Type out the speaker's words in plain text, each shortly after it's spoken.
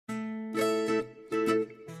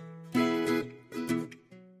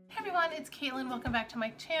it's Caitlin. Welcome back to my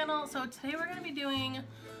channel. So today we're going to be doing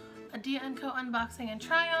a Dia&Co unboxing and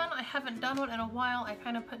try on. I haven't done one in a while. I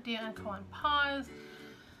kind of put Dia&Co on pause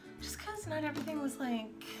just because not everything was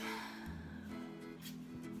like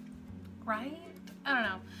right. I don't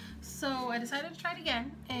know. So I decided to try it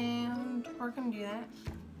again and we're going to do that.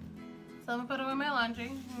 So I'm going to put away my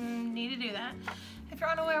laundry. Need to do that. If you're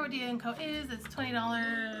unaware what Dia&Co is, it's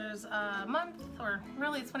 $20 a month, or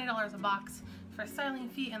really it's $20 a box for a styling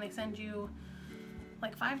fee, and they send you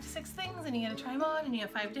like 5 to 6 things and you get to try them on, and you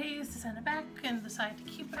have 5 days to send it back and decide to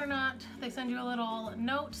keep it or not. They send you a little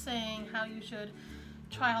note saying how you should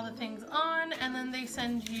try all the things on, and then they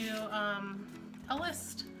send you a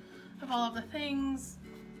list of all of the things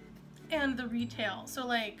and the retail. So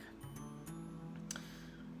like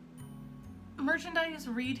merchandise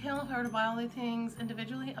retail, if I were to buy all the things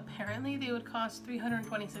individually, apparently they would cost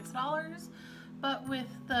 $326, but with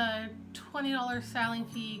the $20 styling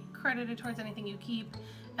fee credited towards anything you keep,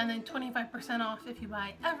 and then 25% off if you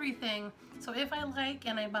buy everything. So if I like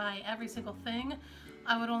and I buy every single thing,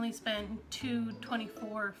 I would only spend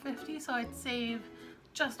 $224.50, so I'd save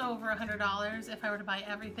just over $100 if I were to buy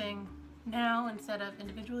everything now instead of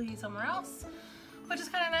individually somewhere else, which is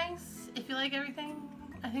kind of nice if you like everything.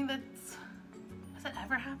 I think that's... Has that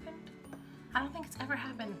ever happened? I don't think it's ever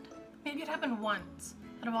happened. Maybe it happened once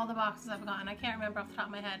out of all the boxes I've gotten. I can't remember off the top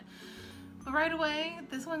of my head. But right away,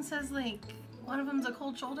 this one says like, one of them's a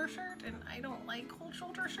cold shoulder shirt, and I don't like cold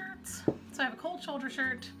shoulder shirts. So I have a cold shoulder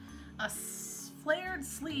shirt, a flared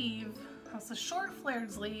sleeve, it's a short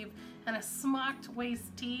flared sleeve, and a smocked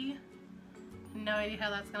waist tee. No idea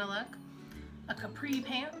how that's gonna look. A capri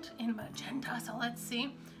pant in magenta, so let's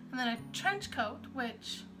see. And then a trench coat,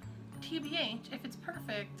 which TBH, if it's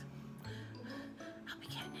perfect, I'll be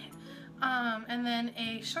getting it. And then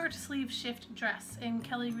a short sleeve shift dress in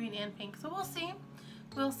Kelly green and pink. So we'll see.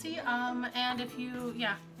 We'll see. And if you,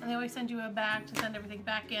 yeah, and they always send you a bag to send everything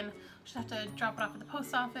back in. Just have to drop it off at the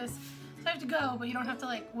post office. So I have to go, but you don't have to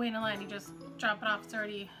like wait in a line. You just drop it off. It's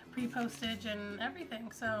already pre-postage and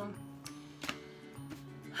everything. So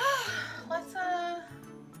let's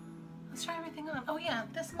try everything on. Oh yeah,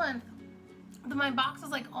 this month my box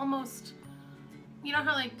is like almost, you know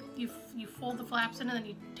how like you fold the flaps in and then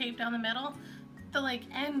you tape down the middle? The like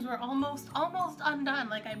ends were almost undone.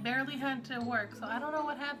 Like I barely had to work. So I don't know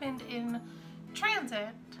what happened in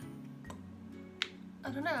transit.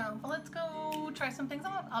 I don't know, but let's go try some things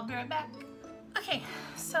on. I'll be right back. Okay,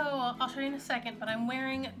 so I'll show you in a second, but I'm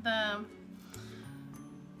wearing the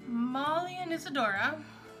Molly and Isadora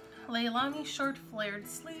Leilani short flared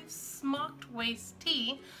sleeve smocked waist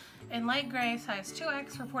tee in light gray size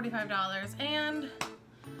 2X for $45, and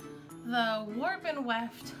the Warp and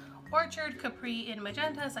Weft Orchard Capri in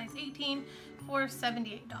magenta size 18 for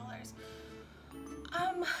 $78.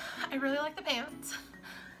 I really like the pants.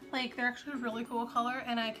 Like, they're actually a really cool color,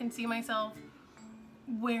 and I can see myself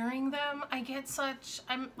wearing them.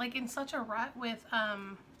 I'm like in such a rut with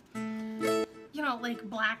you know, like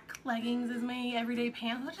black leggings is my everyday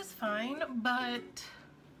pants, which is fine, but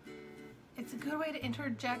it's a good way to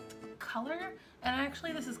interject color. And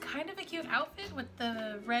actually this is kind of a cute outfit with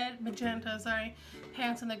the magenta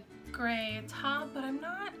pants and the gray top, but I'm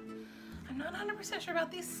not 100% sure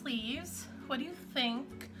about these sleeves. What do you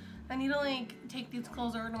think? I need to like take these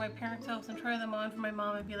clothes over to my parents' house and try them on for my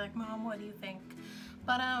mom and be like, Mom, what do you think?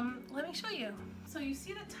 But let me show you. So you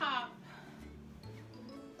see the top,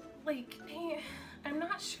 like, I'm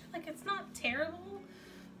not sure, like it's not terrible,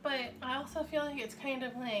 but I also feel like it's kind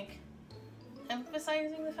of like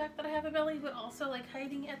emphasizing the fact that I have a belly, but also like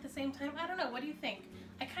hiding it at the same time. I don't know, what do you think?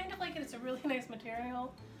 I kind of like it. It's a really nice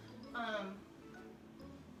material.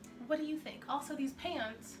 What do you think? Also, these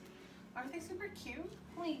pants, aren't they super cute?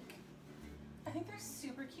 Like, I think they're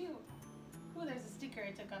super cute. Ooh, there's a sticker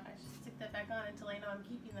I took off. I should stick that back on until I know I'm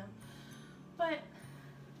keeping them. But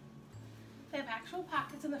they have actual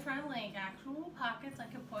pockets in the front, like actual pockets. I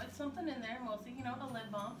could put something in there, mostly, you know, a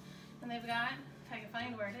lip balm. And they've got, if I can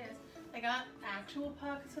find where it is, they got actual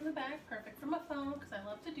pockets in the back, perfect for my phone, because I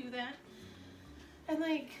love to do that. And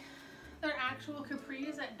like, they're actual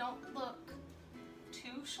capris that don't look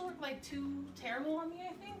too short, like too terrible on me,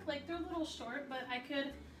 I think. Like, they're a little short, but I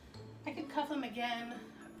could cuff them again.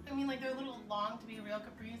 I mean, like, they're a little long to be real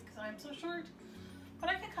capris because I'm so short. But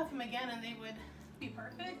I could cuff them again and they would be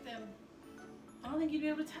perfect, and I don't think you'd be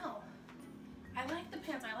able to tell. I like the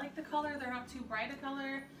pants. I like the color. They're not too bright a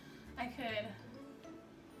color. I could,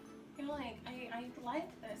 you know, like, I like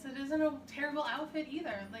this. It isn't a terrible outfit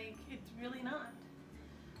either. Like, it's really not.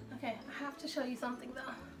 Okay, I have to show you something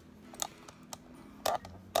though.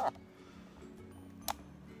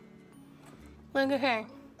 Look at her.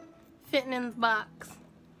 fitting in the box.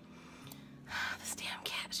 This damn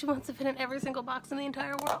cat, she wants to fit in every single box in the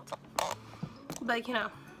entire world. But you know,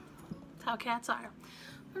 that's how cats are.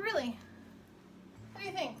 But really, what do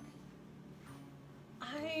you think?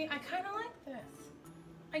 I kind of like this.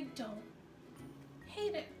 I don't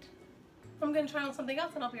hate it. I'm gonna try on something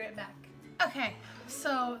else and I'll be right back. Okay,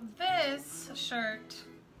 so this shirt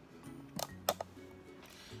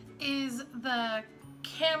is the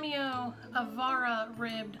Cameo Avara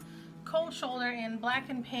ribbed cold shoulder in black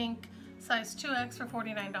and pink, size 2X for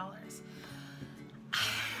 $49.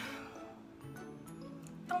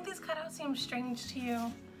 Don't these cutouts seem strange to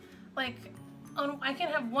you? Like, I can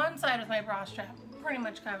have one side with my bra strap pretty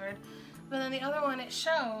much covered, but then the other one it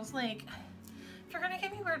shows. Like, if you're gonna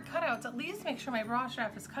give me weird cutouts, at least make sure my bra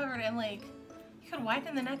strap is covered, and like, you could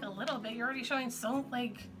widen the neck a little bit. You're already showing so,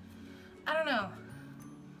 like, I don't know.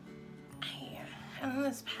 And then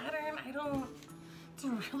this pattern, it's a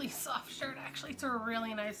really soft shirt. Actually, it's a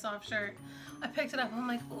really nice soft shirt. I picked it up and I'm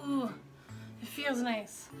like, ooh, it feels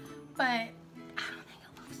nice. But I don't think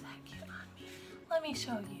it looks that cute on me. Let me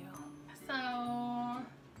show you. So,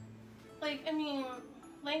 like, I mean,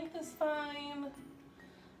 length is fine.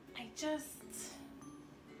 I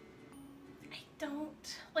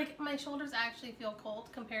don't, like, my shoulders actually feel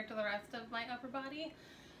cold compared to the rest of my upper body.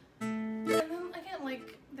 And then again,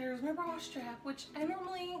 like, there's my bra strap, which I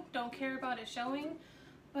normally don't care about it showing,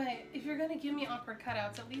 but if you're gonna give me awkward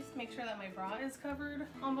cutouts, at least make sure that my bra is covered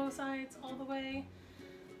on both sides all the way.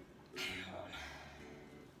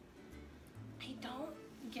 I don't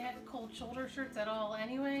get cold shoulder shirts at all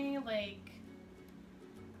anyway, like,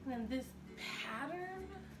 and then this pattern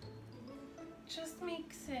just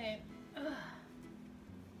makes it, ugh.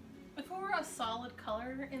 If it were a solid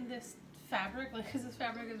color in this fabric, like, because this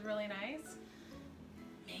fabric is really nice,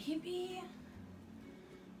 maybe,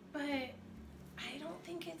 but I don't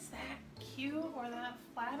think it's that cute or that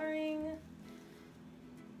flattering.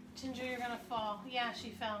 Ginger, you're gonna fall. Yeah,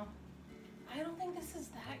 she fell. I don't think this is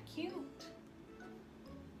that cute.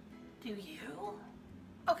 Do you?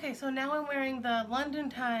 Okay, so now I'm wearing the London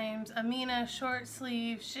Times Amina short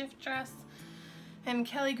sleeve shift dress in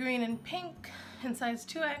Kelly green and pink in size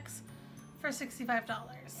 2X for $65.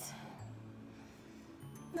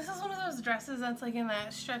 This is one of those dresses that's like in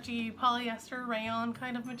that stretchy polyester rayon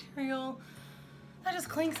kind of material that just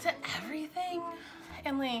clings to everything,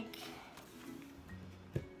 and like,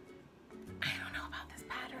 I don't know about this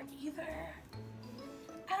pattern either.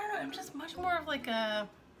 I don't know, I'm just much more of like a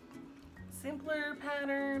simpler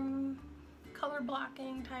pattern, color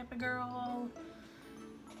blocking type of girl.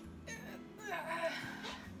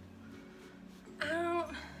 I don't,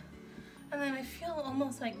 and then I feel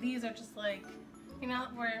almost like these are just like, they're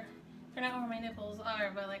not where my nipples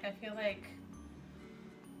are, but like I feel like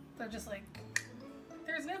they're just like,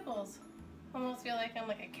 there's nipples. Almost feel like I'm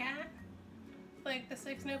like a cat, like the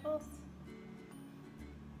 6 nipples,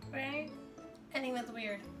 right? I think that's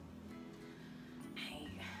weird.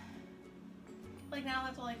 Like, now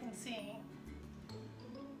that's all I can see.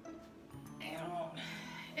 I don't,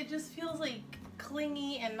 it just feels like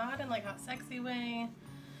clingy and not in like a sexy way.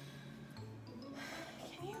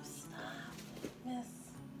 Can you stop, miss?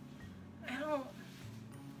 I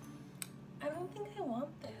don't think I want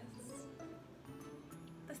this.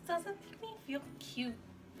 This doesn't make me feel cute.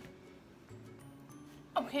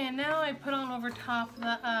 Okay, and now I put on over top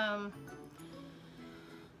the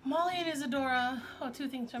Molly and Isadora, 2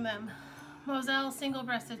 things from them. Moselle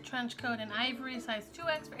single-breasted trench coat in ivory, size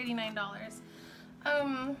 2X for $89.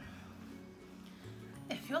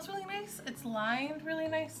 It feels really nice. It's lined really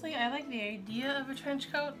nicely. I like the idea of a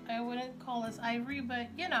trench coat. I wouldn't call this ivory, but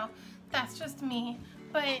you know, that's just me.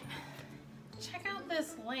 But check out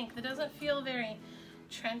this length. It doesn't feel very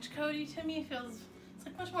trench coaty to me. It's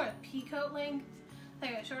like much more a pea coat length,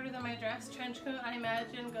 like a shorter than my dress. Trench coat, I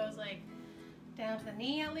imagine, goes like down to the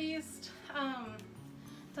knee at least.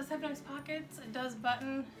 It does have nice pockets. It does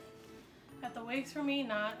button at the waist for me,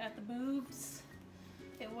 not at the boobs.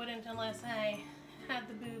 It wouldn't unless I had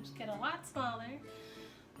the boobs get a lot smaller.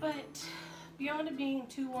 But beyond it being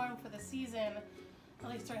too warm for the season, at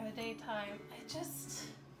least during the daytime,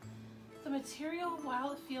 the material,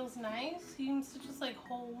 while it feels nice, seems to just like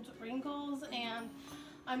hold wrinkles, and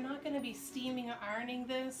I'm not going to be steaming or ironing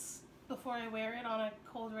this before I wear it on a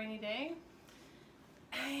cold, rainy day.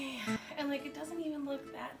 And like, it doesn't even look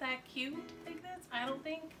that cute like this, I don't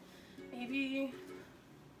think. Maybe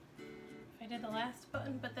if I did the last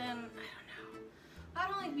button, but then, I don't know. I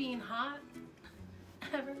don't like being hot,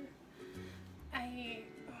 ever. I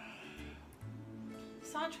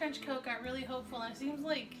saw a trench coat, got really hopeful, and it seems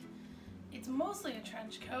like it's mostly a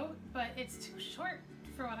trench coat, but it's too short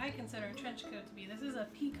for what I consider a trench coat to be. This is a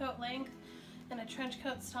pea coat length and a trench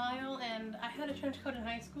coat style, and I had a trench coat in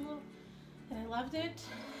high school and I loved it,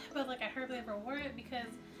 but like I hardly ever wore it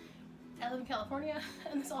because I live in California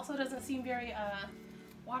and this also doesn't seem very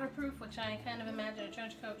waterproof, which I kind of imagine a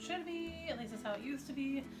trench coat should be. At least that's how it used to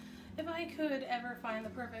be. If I could ever find the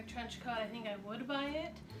perfect trench coat, I think I would buy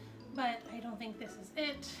it, but I don't think this is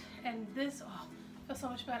it. And this, oh, feels so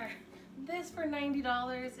much better. This for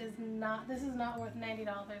 $90 is not, this is not worth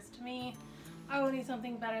 $90 to me. I would need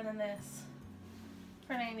something better than this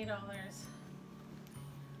for $90.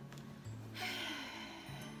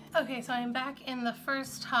 Okay, so I'm back in the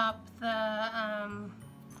first top, the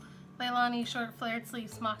Leilani short flared sleeve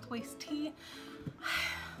smocked waist tee.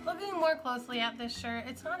 Looking more closely at this shirt,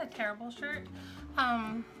 it's not a terrible shirt.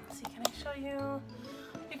 Let's see, can I show you?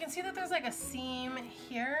 You can see that there's like a seam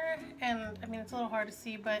here, and I mean it's a little hard to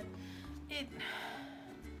see, but it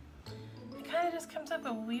kind of just comes up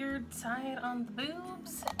a weird side on the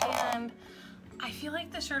boobs, and I feel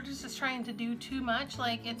like the shirt is just trying to do too much.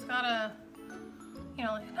 Like it's got a, you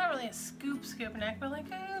know, like not really a scoop neck, but like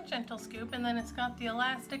a gentle scoop, and then it's got the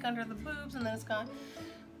elastic under the boobs, and then it's got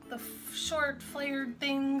the short flared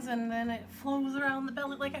things, and then it flows around the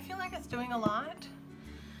belly. Like I feel like it's doing a lot.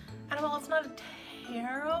 And while it's not a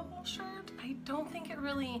terrible shirt, I don't think it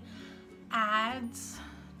really adds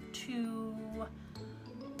to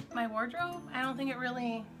my wardrobe. I don't think it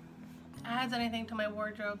really adds anything to my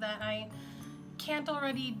wardrobe that I can't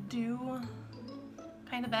already do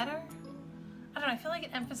kind of better. I don't know, I feel like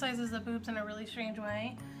it emphasizes the boobs in a really strange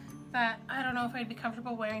way that I don't know if I'd be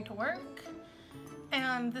comfortable wearing to work.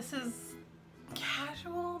 And this is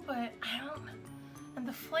casual, but I don't, and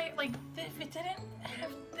the flare, like if it didn't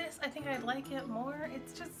have this, I think I'd like it more.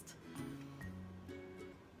 It's just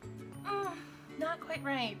not quite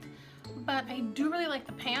right. But I do really like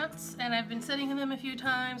the pants, and I've been sitting in them a few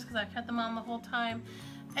times because I've had them on the whole time,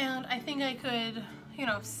 and I think I could, you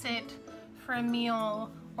know, sit for a meal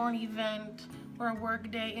or an event or a work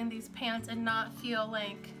day in these pants and not feel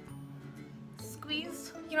like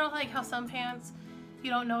squeezed. You know, like how some pants you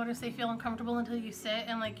don't notice they feel uncomfortable until you sit,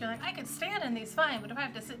 and like you're like, I could stand in these fine, but if I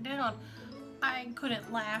have to sit down, I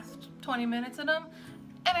couldn't last 20 minutes in them.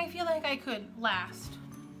 And I feel like I could last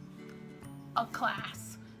a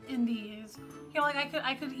class in these. You know, like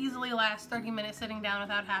I could easily last 30 minutes sitting down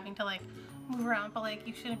without having to like move around, but like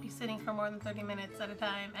you shouldn't be sitting for more than 30 minutes at a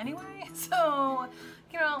time anyway. So,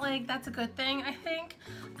 you know, like that's a good thing, I think.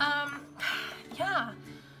 Yeah.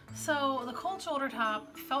 So the cold shoulder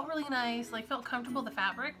top felt really nice, like felt comfortable, the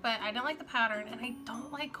fabric, but I didn't like the pattern, and I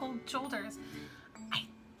don't like cold shoulders. I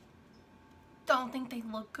don't think they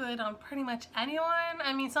look good on pretty much anyone.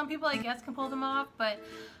 I mean, some people I guess can pull them off, but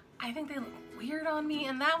I think they look weird on me,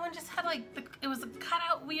 and that one just had like, it was cut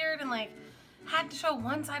out weird and like had to show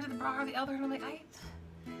one side of the bra or the other, and I'm like, I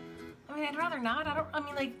mean, I'd rather not. I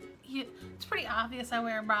mean, like, it's pretty obvious I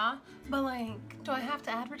wear a bra, but like, do I have to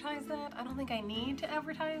advertise that? I don't think I need to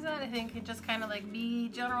advertise that. I think it just kind of like be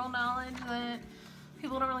general knowledge that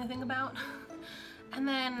people don't really think about. And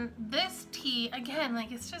then this tee, again,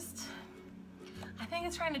 like it's just, I think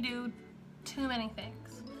it's trying to do too many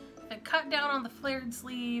things. If it cut down on the flared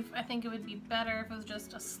sleeve, I think it would be better if it was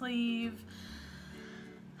just a sleeve.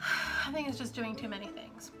 I think it's just doing too many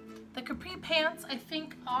things. The capri pants, I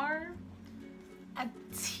think, are a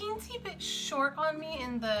teensy bit short on me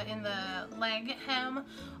in the leg hem,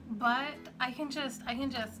 but I can just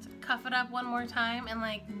cuff it up one more time and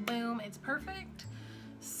like boom, it's perfect.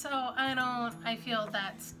 So I feel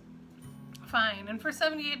that's fine. And for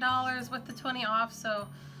 $78 with the 20 off, so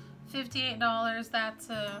 $58, that's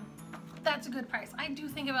a good price. I do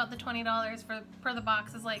think about the $20 for the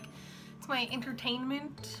box as like, it's my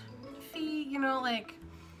entertainment fee, you know, like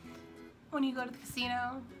when you go to the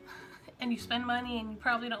casino and you spend money and you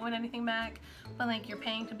probably don't win anything back, but like you're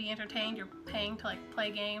paying to be entertained, you're paying to like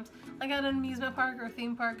play games. Like at an amusement park or a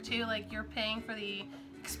theme park too, like you're paying for the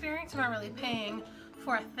experience, you're not really paying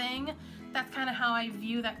for a thing. That's kind of how I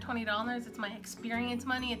view that $20. It's my experience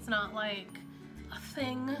money, it's not like a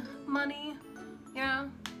thing money, you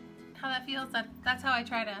know how that feels? That's how I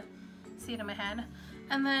try to see it in my head.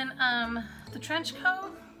 And then the trench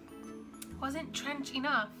coat wasn't trench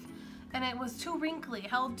enough, and it was too wrinkly,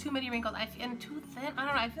 held too many wrinkles, and too thin. I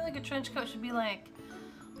don't know, I feel like a trench coat should be like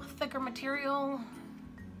a thicker material,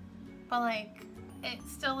 but like it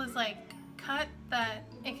still is like cut that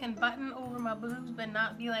it can button over my boobs but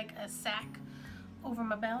not be like a sack over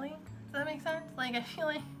my belly. Does that make sense? Like I feel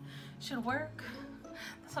like it should work.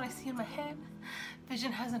 That's what I see in my head.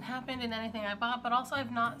 Vision hasn't happened in anything I bought, but also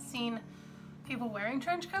I've not seen people wearing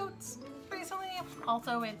trench coats recently.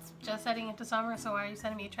 Also, it's just heading into summer, so why are you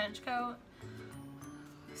sending me a trench coat?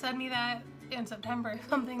 Send me that in September or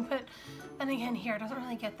something, but then again, here it doesn't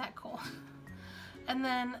really get that cold. And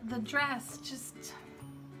then the dress just,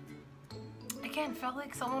 again, felt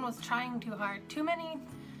like someone was trying too hard. Too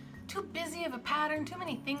busy of a pattern, too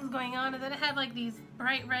many things going on, and then it had like these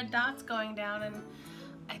bright red dots going down, and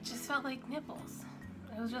I just felt like nipples.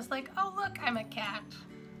 It was just like, oh look, I'm a cat.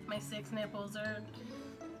 My 6 nipples, or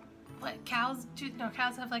what, cows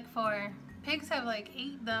have like 4. Pigs have like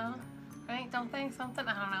 8 though, right? Don't they? Something?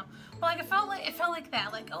 I don't know. But like it felt like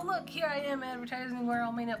that. Like, oh look, here I am advertising where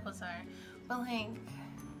all my nipples are. But like,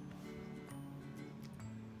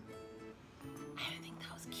 I don't think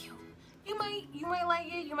that was cute. You might like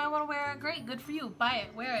it, you might want to wear it. Great, good for you. Buy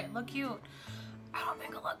it, wear it, look cute. I don't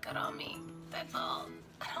think it'll look good on me. That's all.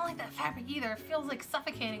 I don't like that fabric either. It feels like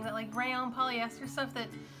suffocating. That like rayon polyester stuff that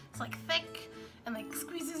it's like thick and like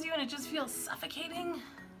squeezes you and it just feels suffocating.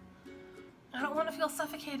 I don't want to feel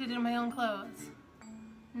suffocated in my own clothes.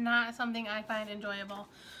 Not something I find enjoyable.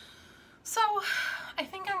 So I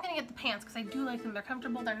think I'm gonna get the pants because I do like them. They're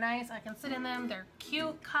comfortable, they're nice, I can sit in them, they're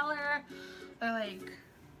cute color, they're like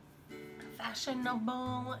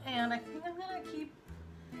fashionable, and I think I'm gonna keep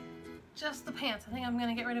just the pants. I think I'm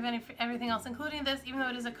gonna get rid of everything else, including this, even though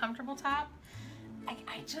it is a comfortable top.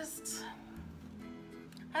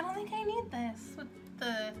 I don't think I need this with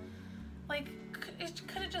the, like, it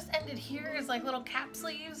could have just ended here as like little cap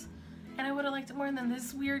sleeves, and I would have liked it more than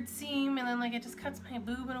this weird seam, and then like it just cuts my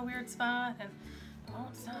boob in a weird spot, and I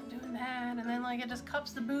won't stop doing that, and then like it just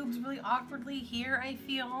cups the boobs really awkwardly here, I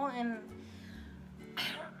feel, and I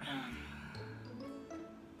don't know.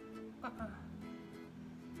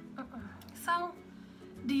 So,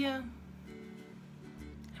 Dia,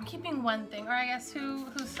 I'm keeping one thing, or I guess who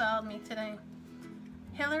saw me today?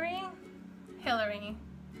 Hillary,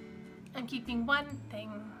 I'm keeping one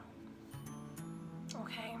thing.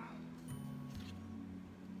 Okay.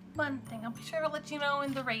 One thing. I'll be sure to let you know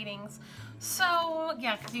in the ratings. So,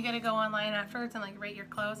 yeah, because you got to go online afterwards and like rate your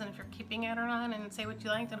clothes and if you're keeping it or not and say what you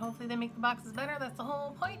liked, and hopefully they make the boxes better. That's the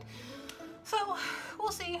whole point. So,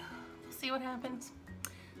 we'll see. We'll see what happens.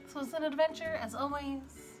 This was an adventure, as always.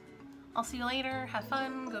 I'll see you later. Have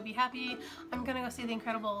fun. Go be happy. I'm going to go see The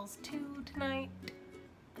Incredibles 2 tonight.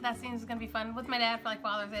 That seems gonna be fun with my dad for like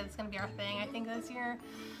Father's Day. It's gonna be our thing, I think, this year.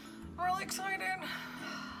 I'm really excited.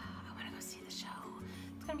 I wanna go see the show.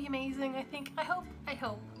 It's gonna be amazing, I think. I hope.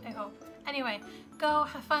 Anyway, go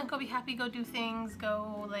have fun, go be happy, go do things,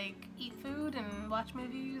 go like eat food and watch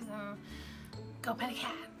movies and go pet a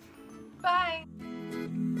cat. Bye!